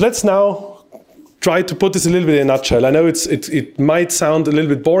 So let's now try to put this a little bit in a nutshell. I know it might sound a little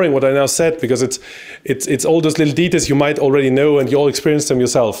bit boring what I now said, because it's all those little details you might already know and you all experience them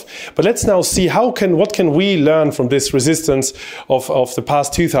yourself. But let's now see what can we learn from this resistance of the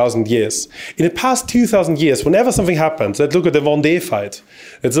past 2,000 years. In the past 2,000 years, whenever something happens, let's look at the Vendée fight.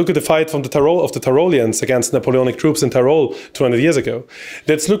 Let's look at the fight from the Tyrolians against Napoleonic troops in Tyrol 200 years ago.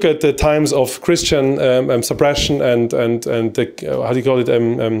 Let's look at the times of Christian suppression and the, how do you call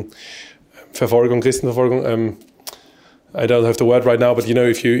it? Verfolgung, Christenverfolgung. I don't have the word right now, but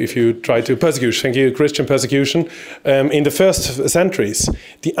if you try to persecution, thank you, Christian persecution in the first centuries,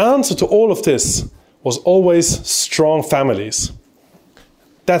 the answer to all of this was always strong families.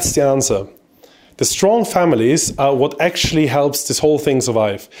 That's the answer. The strong families are what actually helps this whole thing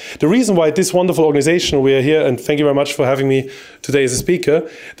survive. The reason why this wonderful organization, we are here, and thank you very much for having me today as a speaker,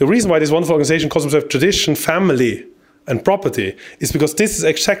 the reason why this wonderful organization calls itself Tradition, Family, and Property is because this is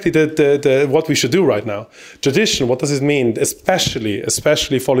exactly the what we should do right now. Tradition, what does it mean?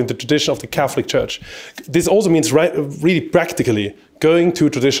 Especially following the tradition of the Catholic Church. This also means really practically going to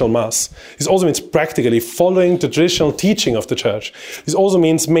traditional mass. This also means practically following the traditional teaching of the Church. This also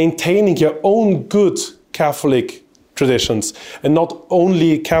means maintaining your own good Catholic traditions, and not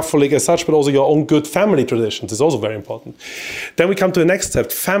only Catholic as such, but also your own good family traditions is also very important. Then we come to the next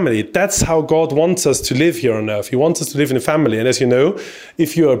step, family. That's how God wants us to live here on earth. He wants us to live in a family. And as you know,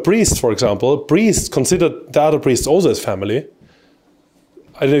 if you're a priest, for example, priests consider the other priests also as family.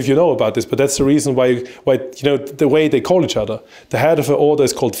 I don't know if you know about this, but that's the reason why the way they call each other. The head of an order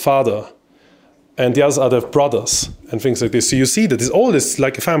is called father. and the others are the brothers and things like this. So you see that all is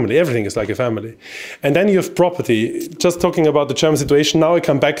like a family. Everything is like a family. And then you have property. Just talking about the German situation, now I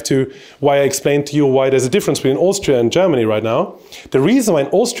come back to why I explained to you why there's a difference between Austria and Germany right now. The reason why in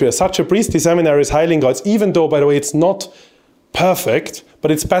Austria such a priestly seminary as Heiligenkreuz, even though, by the way, it's not perfect,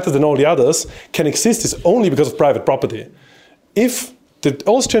 but it's better than all the others, can exist is only because of private property. If the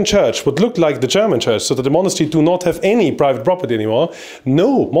Austrian church would look like the German church, so that the monastery do not have any private property anymore,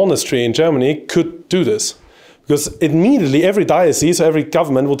 no monastery in Germany could do this. Because immediately every diocese, every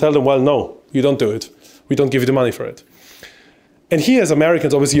government will tell them, well, no, you don't do it. We don't give you the money for it. And here as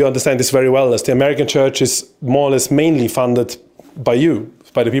Americans, obviously you understand this very well, as the American church is more or less mainly funded by you,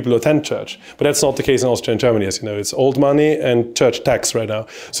 by the people who attend church. But that's not the case in Austria and Germany, as you know. It's old money and church tax right now.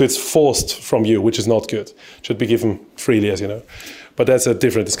 So it's forced from you, which is not good. It should be given freely, as you know. But that's a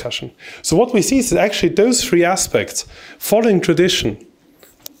different discussion. So what we see is that actually those three aspects, following tradition,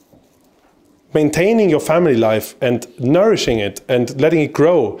 maintaining your family life and nourishing it and letting it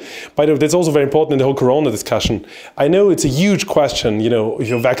grow. By the way, that's also very important in the whole Corona discussion. I know it's a huge question, if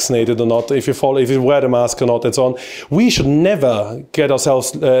you're vaccinated or not, if you wear the mask or not, and so on. We should never get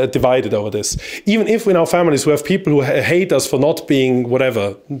ourselves divided over this. Even if in our families we have people who hate us for not being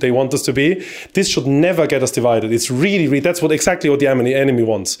whatever they want us to be, this should never get us divided. It's really, that's exactly what the enemy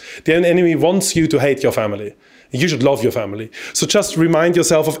wants. The enemy wants you to hate your family. You should love your family. So just remind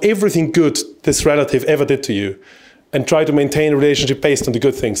yourself of everything good this relative ever did to you and try to maintain a relationship based on the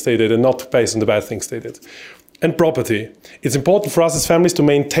good things they did and not based on the bad things they did. And property. It's important for us as families to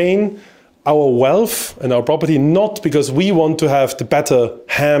maintain our wealth and our property, not because we want to have the better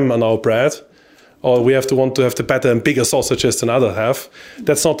ham on our bread or we want to have the better and bigger sausages than others have.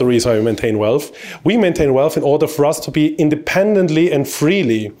 That's not the reason why we maintain wealth. We maintain wealth in order for us to be independently and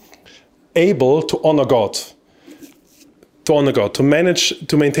freely able to honor God. To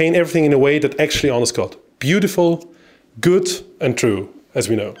maintain everything in a way that actually honors God. Beautiful, good, and true, as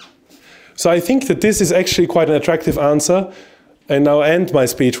we know. So I think that this is actually quite an attractive answer, and I'll end my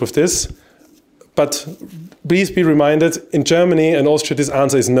speech with this. But please be reminded, in Germany and Austria, this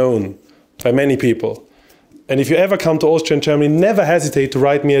answer is known by many people. And if you ever come to Austria and Germany, never hesitate to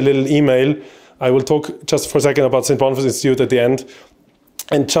write me a little email. I will talk just for a second about St. Boniface Institute at the end.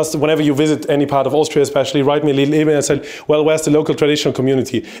 And just whenever you visit any part of Austria especially, write me a little email and say, well, where's the local traditional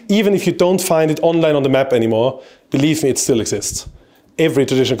community? Even if you don't find it online on the map anymore, believe me, it still exists. Every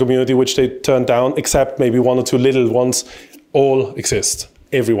traditional community which they turned down, except maybe one or two little ones, all exist.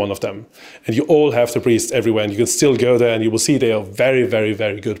 Every one of them. And you all have the priests everywhere, and you can still go there and you will see they are very, very,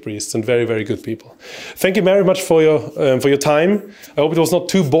 very good priests and very, very good people. Thank you very much for your time. I hope it was not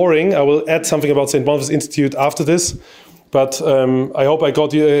too boring. I will add something about St. Boniface Institute after this. But I hope I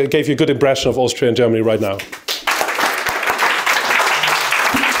gave you a good impression of Austria and Germany right now.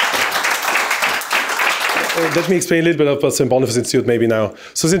 Let me explain a little bit about St. Boniface Institute maybe now.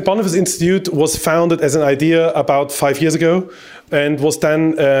 So St. Boniface Institute was founded as an idea about 5 years ago and was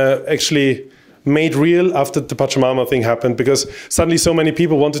then actually made real after the Pachamama thing happened, because suddenly so many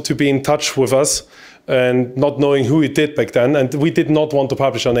people wanted to be in touch with us and not knowing who it did back then. And we did not want to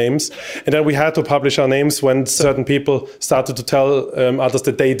publish our names. And then we had to publish our names when certain people started to tell others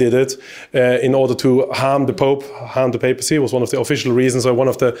that they did it in order to harm the Pope, harm the papacy. It was one of the official reasons, or one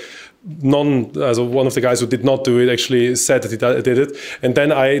of the guys who did not do it actually said that he did it. And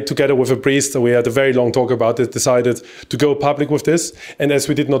then I, together with a priest, we had a very long talk about it, decided to go public with this. And as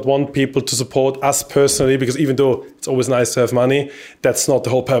we did not want people to support us personally, because even though it's always nice to have money, that's not the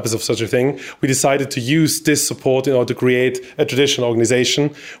whole purpose of such a thing, we decided to use this support in order to create a traditional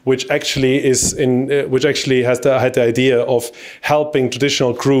organization, which actually had the idea of helping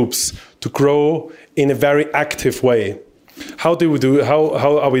traditional groups to grow in a very active way. How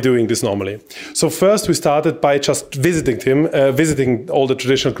are we doing this normally? So first we started by just visiting all the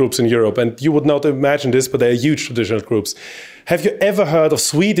traditional groups in Europe. And you would not imagine this, but they are huge traditional groups. Have you ever heard of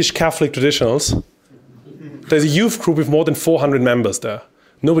Swedish Catholic Traditionals? There's a youth group with more than 400 members there.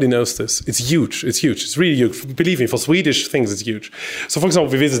 Nobody knows this. It's huge. It's huge. It's really huge. Believe me, for Swedish things, it's huge. So, for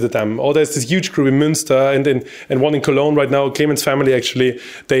example, we visited them. Or there's this huge group in Münster and one in Cologne right now. Clement's family actually,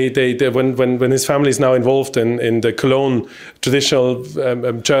 when his family is now involved in the Cologne traditional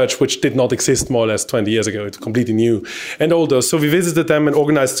church, which did not exist more or less 20 years ago. It's completely new. And all those. So we visited them and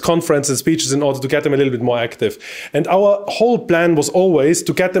organized conferences and speeches in order to get them a little bit more active. And our whole plan was always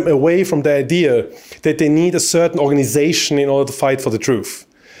to get them away from the idea that they need a certain organization in order to fight for the truth.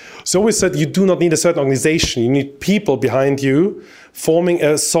 So we said you do not need a certain organization. You need people behind you forming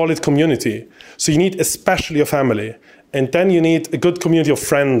a solid community. So you need especially your family. And then you need a good community of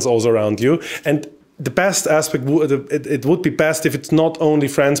friends also around you. And the best aspect, it would be best if it's not only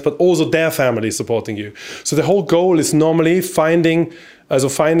friends, but also their family supporting you. So the whole goal is normally finding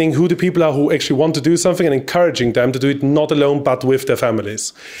who the people are who actually want to do something and encouraging them to do it not alone, but with their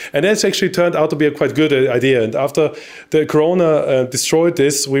families. And that's actually turned out to be a quite good idea. And after the Corona destroyed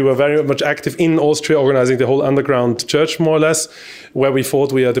this, we were very much active in Austria, organizing the whole underground church, more or less, where we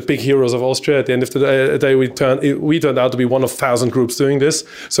thought we are the big heroes of Austria. At the end of the day, we turned out to be one of 1,000 groups doing this.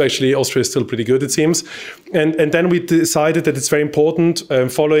 So actually, Austria is still pretty good, it seems. And then we decided that it's very important,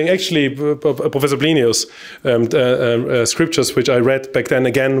 following actually Professor Blinius scriptures, which I read back then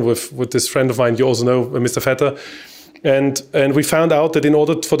again with this friend of mine you also know, Mr. Vetter. And we found out that in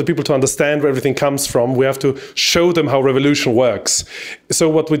order for the people to understand where everything comes from, we have to show them how revolution works. So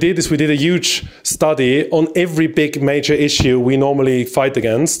what we did is we did a huge study on every big major issue we normally fight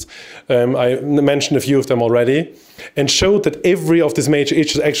against. I mentioned a few of them already, and showed that every of these major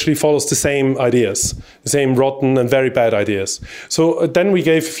issues actually follows the same ideas, the same rotten and very bad ideas. So then we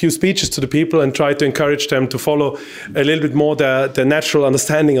gave a few speeches to the people and tried to encourage them to follow a little bit more their natural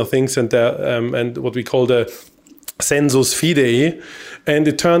understanding of things and and what we call the sensus fidei, and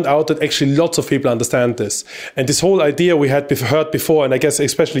it turned out that actually lots of people understand this. And this whole idea we had heard before, and I guess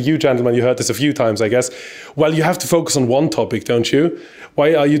especially you gentlemen, you heard this a few times, I guess, well, you have to focus on one topic, don't you?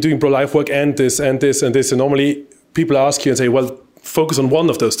 Why are you doing pro-life work and this and this and this? And normally people ask you and say, well, focus on one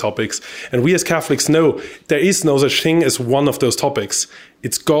of those topics. And we as Catholics know there is no such thing as one of those topics.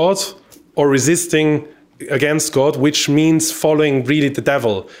 It's God or resisting against God, which means following really the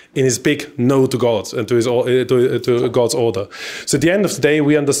devil in his big no to God and to God's order. So at the end of the day,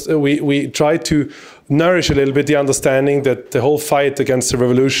 we try to nourish a little bit the understanding that the whole fight against the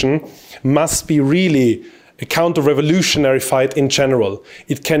revolution must be really a counter-revolutionary fight in general.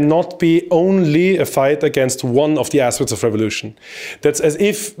 It cannot be only a fight against one of the aspects of revolution. That's as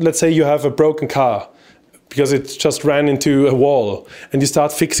if, let's say, you have a broken car because it just ran into a wall, and you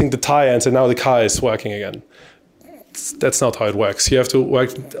start fixing the tire and say, now the car is working again. That's not how it works. You have to work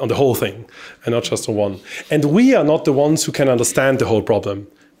on the whole thing and not just on one. And we are not the ones who can understand the whole problem,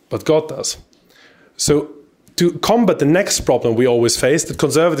 but God does. So to combat the next problem we always face, that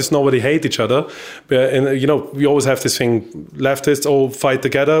conservatives normally hate each other, and we always have this thing, leftists all fight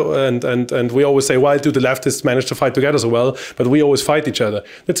together, and we always say, why do the leftists manage to fight together so well, but we always fight each other?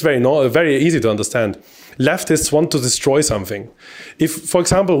 That's very easy to understand. Leftists want to destroy something. If, for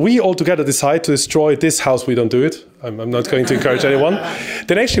example, we all together decide to destroy this house, we don't do it. I'm not going to encourage anyone.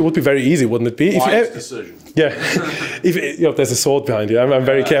 Then actually it would be very easy, wouldn't it be? Wise decision. Yeah, there's a sword behind you. I'm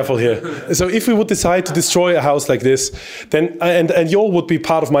very careful here. So if we would decide to destroy a house like this, then and you all would be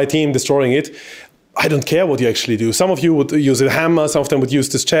part of my team destroying it, I don't care what you actually do. Some of you would use a hammer, some of them would use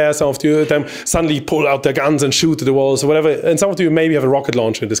this chair, some of them suddenly pull out their guns and shoot at the walls or whatever, and some of you maybe have a rocket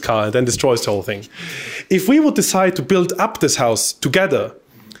launcher in this car and then destroys the whole thing. If we would decide to build up this house together,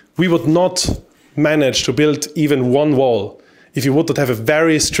 we would not manage to build even one wall if you would not have a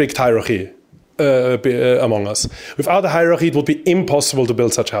very strict hierarchy among us. Without a hierarchy, it would be impossible to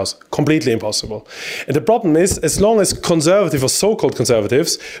build such a house. Completely impossible. And the problem is, as long as conservative or so-called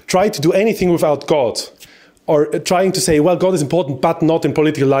conservatives try to do anything without God, or trying to say, well, God is important, but not in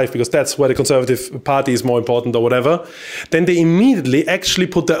political life, because that's where the Conservative Party is more important or whatever, then they immediately actually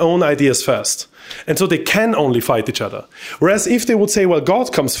put their own ideas first. And so they can only fight each other. Whereas if they would say, well,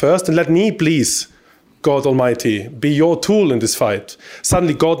 God comes first, and let me please, God Almighty, be your tool in this fight.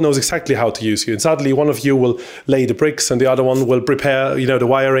 Suddenly God knows exactly how to use you. And suddenly one of you will lay the bricks and the other one will prepare, the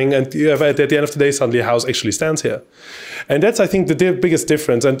wiring. And at the end of the day, suddenly a house actually stands here. And that's, I think, the biggest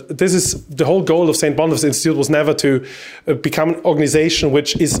difference. And this is the whole goal of St. Boniface Institute, was never to become an organization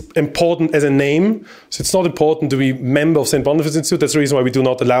which is important as a name. So it's not important to be member of St. Boniface Institute. That's the reason why we do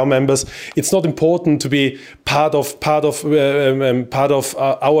not allow members. It's not important to be part of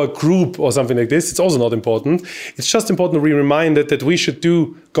our group or something like this. It's also not important. It's just important to be reminded that we should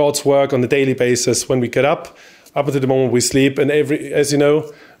do God's work on a daily basis when we get up until the moment we sleep. And as you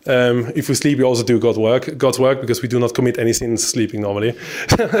know, if we sleep, we also do God's work, because we do not commit any sins sleeping normally.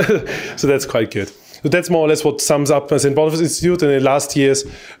 So that's quite good. So that's more or less what sums up St. Boniface Institute. And in last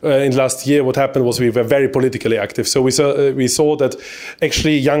year, what happened was we were very politically active. So we saw that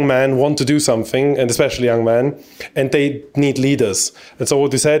actually young men want to do something, and especially young men, and they need leaders. And so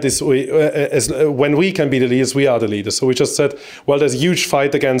what we said is, when we can be the leaders, we are the leaders. So we just said, well, there's a huge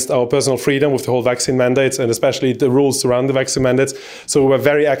fight against our personal freedom with the whole vaccine mandates, and especially the rules around the vaccine mandates. So we were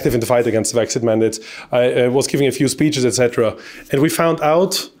very active in the fight against the vaccine mandates. I was giving a few speeches, etc. And we found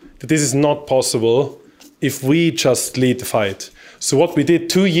out that this is not possible if we just lead the fight. So what we did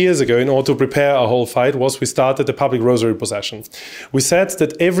 2 years ago in order to prepare our whole fight was we started the public rosary procession. We said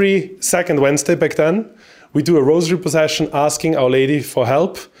that every second Wednesday back then, we do a rosary procession asking Our Lady for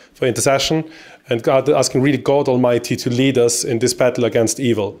help, for intercession, and asking really God Almighty to lead us in this battle against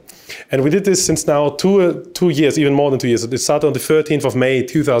evil. And we did this since now 2 years, even more than 2 years. It started on the 13th of May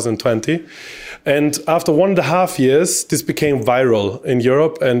 2020. And after 1.5 years, this became viral in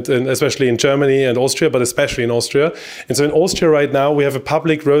Europe and especially in Germany and Austria, but especially in Austria. And so in Austria right now, we have a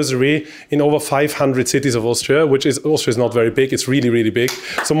public rosary in over 500 cities of Austria, Austria is not very big. It's really, really big.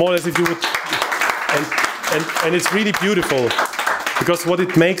 So more or less if you would... And it's really beautiful. Because what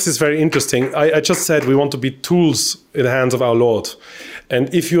it makes is very interesting. I just said we want to be tools in the hands of our Lord.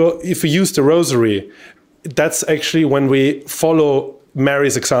 And if we use the rosary, that's actually when we follow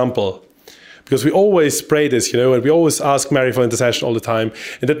Mary's example. Because we always pray this, and we always ask Mary for intercession all the time.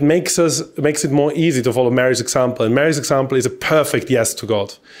 And that makes it more easy to follow Mary's example. And Mary's example is a perfect yes to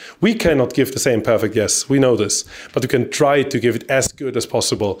God. We cannot give the same perfect yes, we know this. But we can try to give it as good as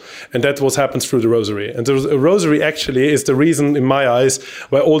possible. And that's what happens through the rosary. And the rosary actually is the reason, in my eyes,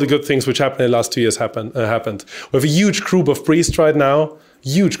 where all the good things which happened in the last 2 years happened. We have a huge group of priests right now,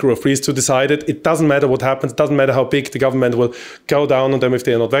 huge group of priests who decided it doesn't matter what happens, it doesn't matter how big the government will go down on them if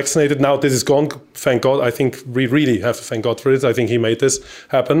they are not vaccinated. Now this is gone, thank God. I think we really have to thank God for it. I think he made this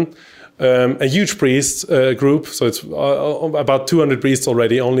happen. A huge priest group, so it's about 200 priests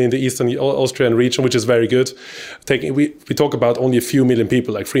already, only in the eastern Austrian region, which is very good. We talk about only a few million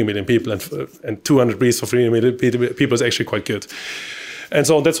people, like 3 million people, and 200 priests for 3 million people is actually quite good. And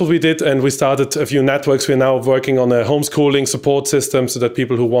so that's what we did, and we started a few networks. We're now working on a homeschooling support system so that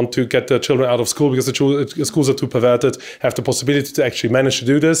people who want to get their children out of school because the schools are too perverted have the possibility to actually manage to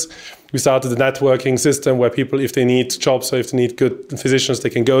do this. We started a networking system where people, if they need jobs or if they need good physicians, they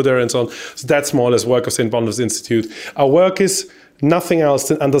can go there and so on. So that's more or less work of St. Barnabas Institute. Our work is nothing else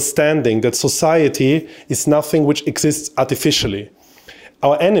than understanding that society is nothing which exists artificially.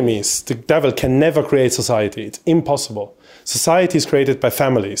 Our enemies, the devil, can never create society. It's impossible. Society is created by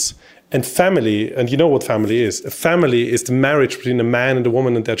families. And family, and you know what family is. A family is the marriage between a man and a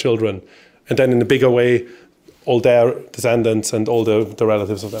woman and their children. And then in a bigger way, all their descendants and all the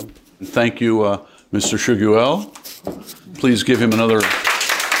relatives of them. Thank you, Mr. Shuguel. Please give him another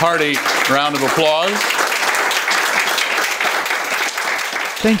hearty round of applause.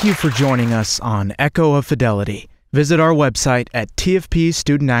 Thank you for joining us on Echo of Fidelity. Visit our website at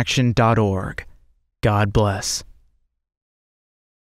tfpstudentaction.org. God bless.